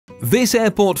This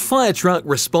airport fire truck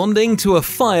responding to a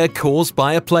fire caused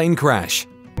by a plane crash.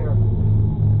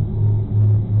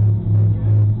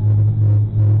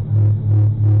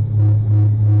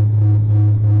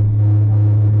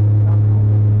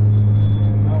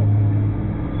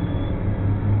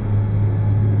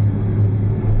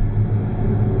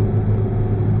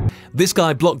 This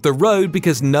guy blocked the road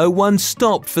because no one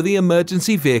stopped for the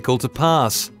emergency vehicle to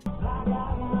pass.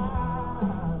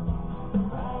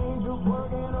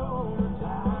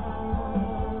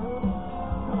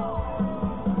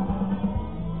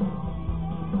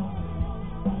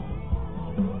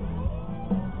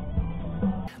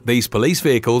 These police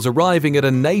vehicles arriving at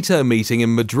a NATO meeting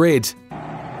in Madrid.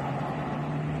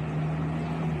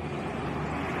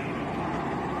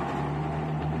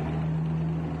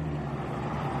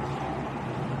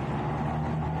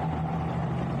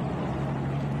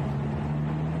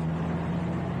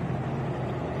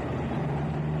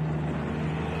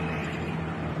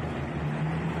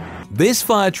 This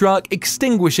fire truck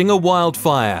extinguishing a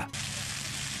wildfire.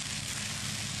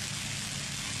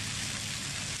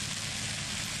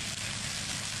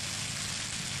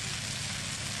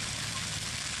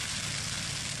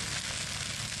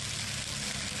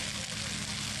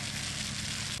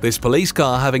 This police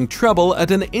car having trouble at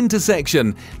an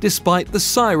intersection, despite the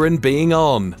siren being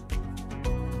on.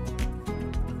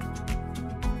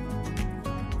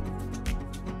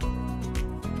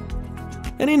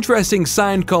 An interesting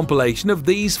sound compilation of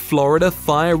these Florida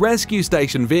Fire Rescue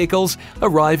Station vehicles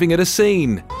arriving at a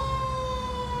scene.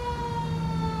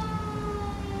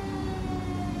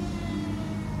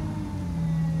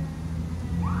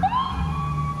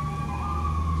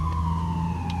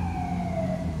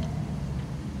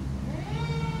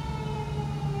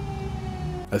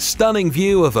 A stunning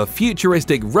view of a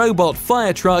futuristic robot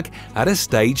fire truck at a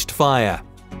staged fire.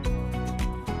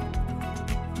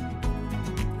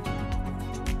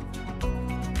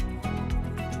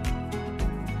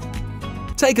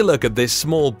 Take a look at this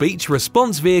small beach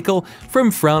response vehicle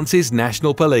from France's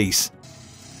National Police.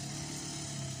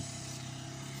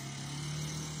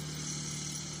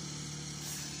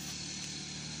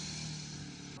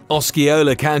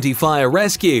 Osceola County Fire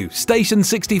Rescue, Station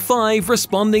 65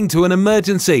 responding to an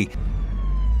emergency.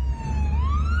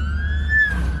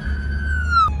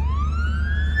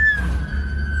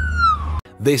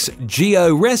 This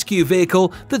Geo rescue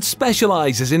vehicle that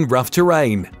specializes in rough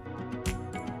terrain.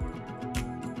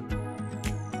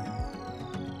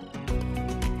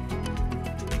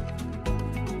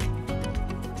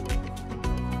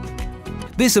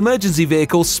 This emergency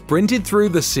vehicle sprinted through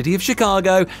the city of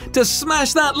Chicago to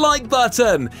smash that like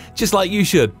button, just like you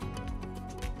should.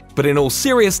 But in all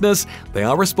seriousness, they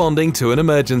are responding to an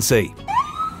emergency.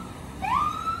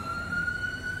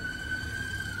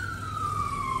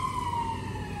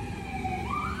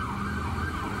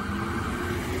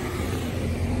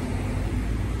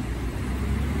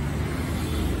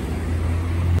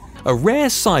 A rare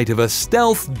sight of a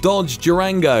stealth Dodge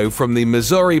Durango from the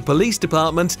Missouri Police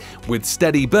Department with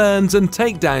steady burns and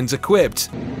takedowns equipped.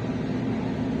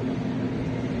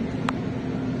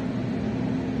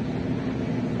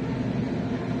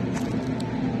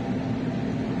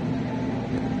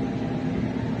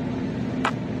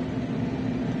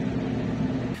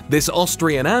 This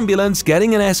Austrian ambulance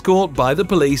getting an escort by the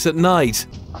police at night.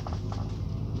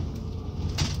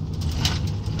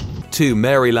 Two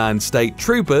Maryland state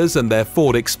troopers and their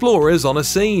Ford Explorers on a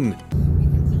scene.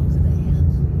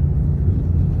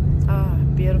 Ah,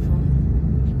 beautiful.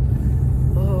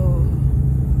 Oh.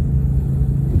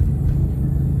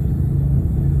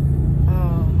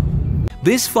 Oh.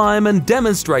 This fireman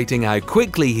demonstrating how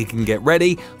quickly he can get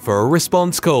ready for a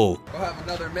response call. We'll have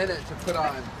another minute to put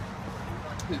on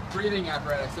his breathing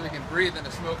apparatus so he can breathe in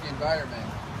a smoky environment.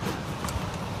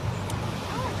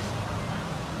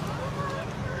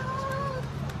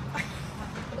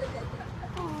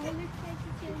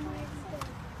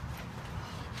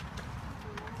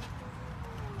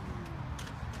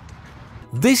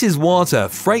 This is what a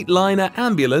Freightliner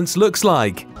ambulance looks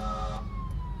like.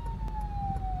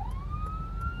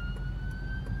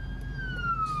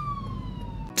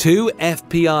 Two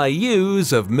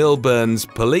FPIUs of Millburn's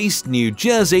Police, New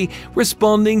Jersey,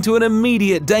 responding to an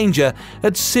immediate danger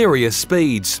at serious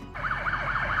speeds.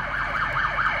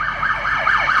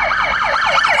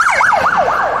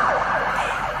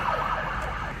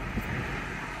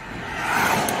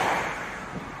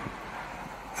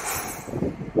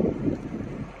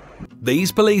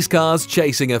 These police cars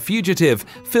chasing a fugitive,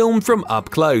 filmed from up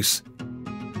close.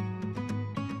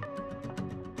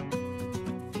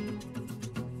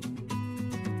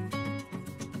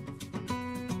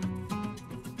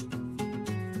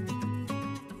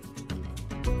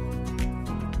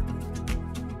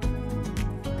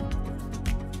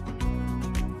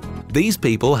 These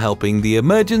people helping the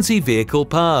emergency vehicle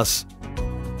pass.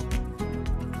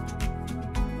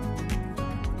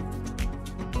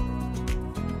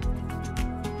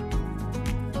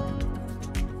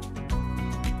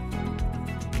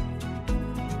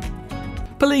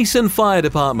 Police and fire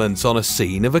departments on a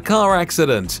scene of a car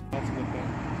accident.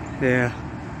 Yeah.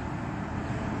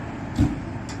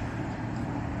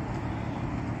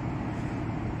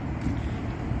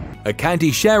 A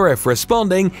county sheriff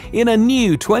responding in a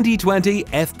new 2020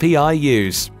 FPI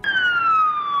use.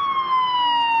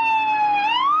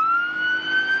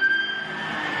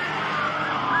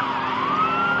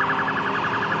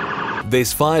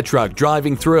 This fire truck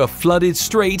driving through a flooded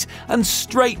street and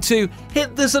straight to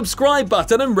hit the subscribe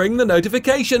button and ring the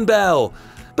notification bell.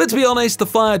 But to be honest, the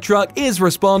fire truck is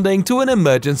responding to an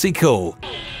emergency call.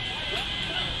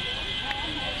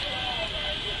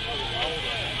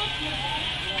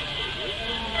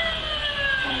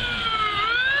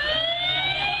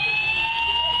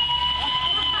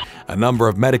 A number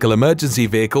of medical emergency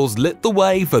vehicles lit the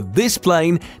way for this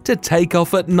plane to take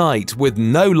off at night with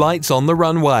no lights on the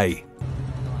runway.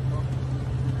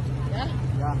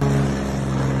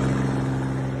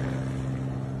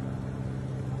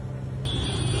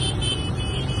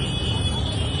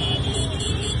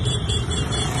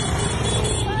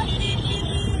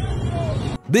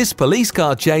 This police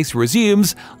car chase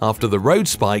resumes after the road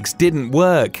spikes didn't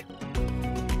work.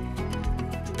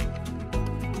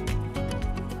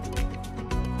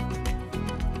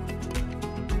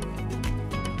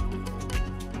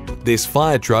 This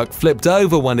fire truck flipped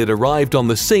over when it arrived on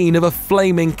the scene of a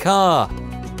flaming car.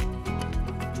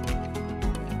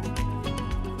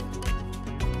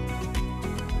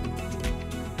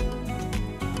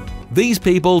 These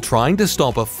people trying to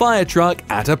stop a fire truck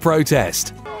at a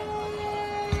protest.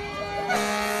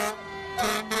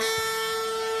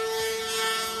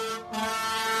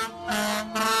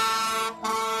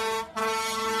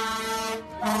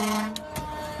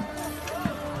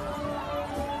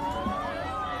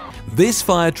 This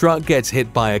fire truck gets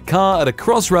hit by a car at a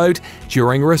crossroad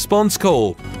during a response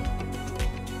call.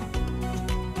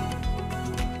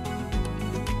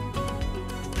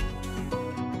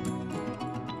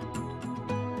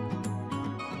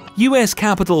 US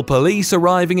Capitol Police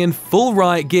arriving in full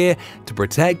riot gear to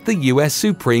protect the US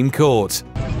Supreme Court.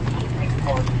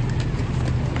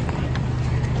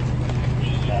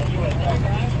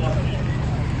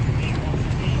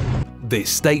 This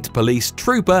state police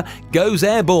trooper goes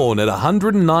airborne at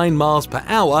 109 miles per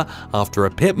hour after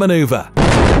a pit maneuver. Go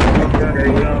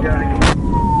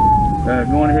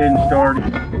on ahead and start it.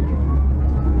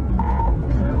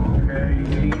 Okay,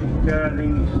 he's got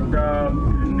him stopped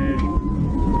and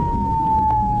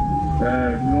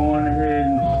then go on ahead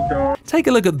and start. Take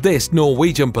a look at this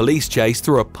Norwegian police chase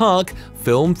through a park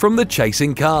filmed from the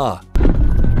chasing car.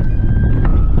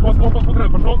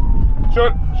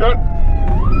 Kör!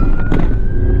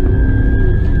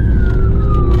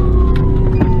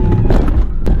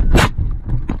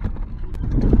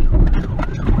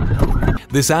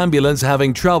 This ambulance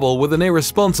having trouble with an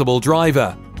irresponsible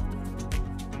driver.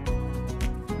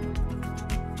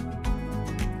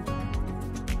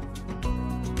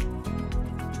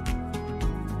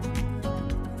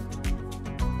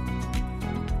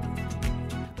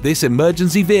 This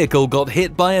emergency vehicle got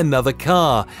hit by another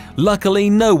car. Luckily,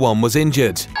 no one was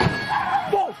injured.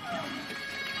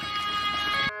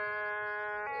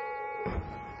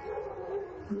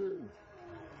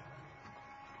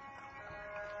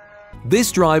 This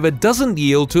driver doesn't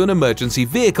yield to an emergency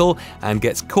vehicle and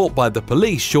gets caught by the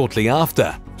police shortly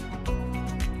after.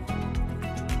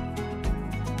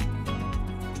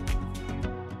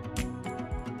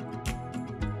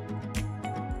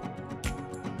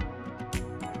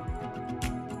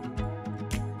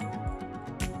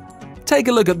 Take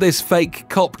a look at this fake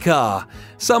cop car,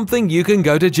 something you can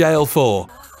go to jail for.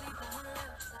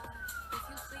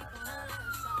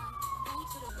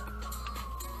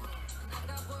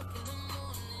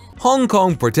 Hong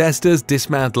Kong protesters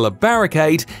dismantle a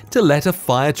barricade to let a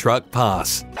fire truck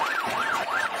pass.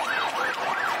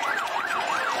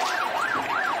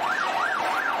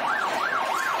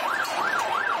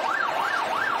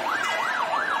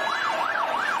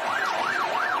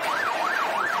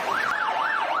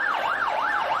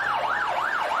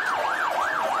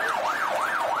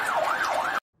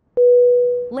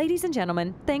 Ladies and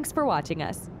gentlemen, thanks for watching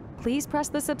us. Please press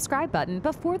the subscribe button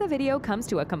before the video comes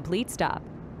to a complete stop.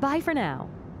 Bye for now.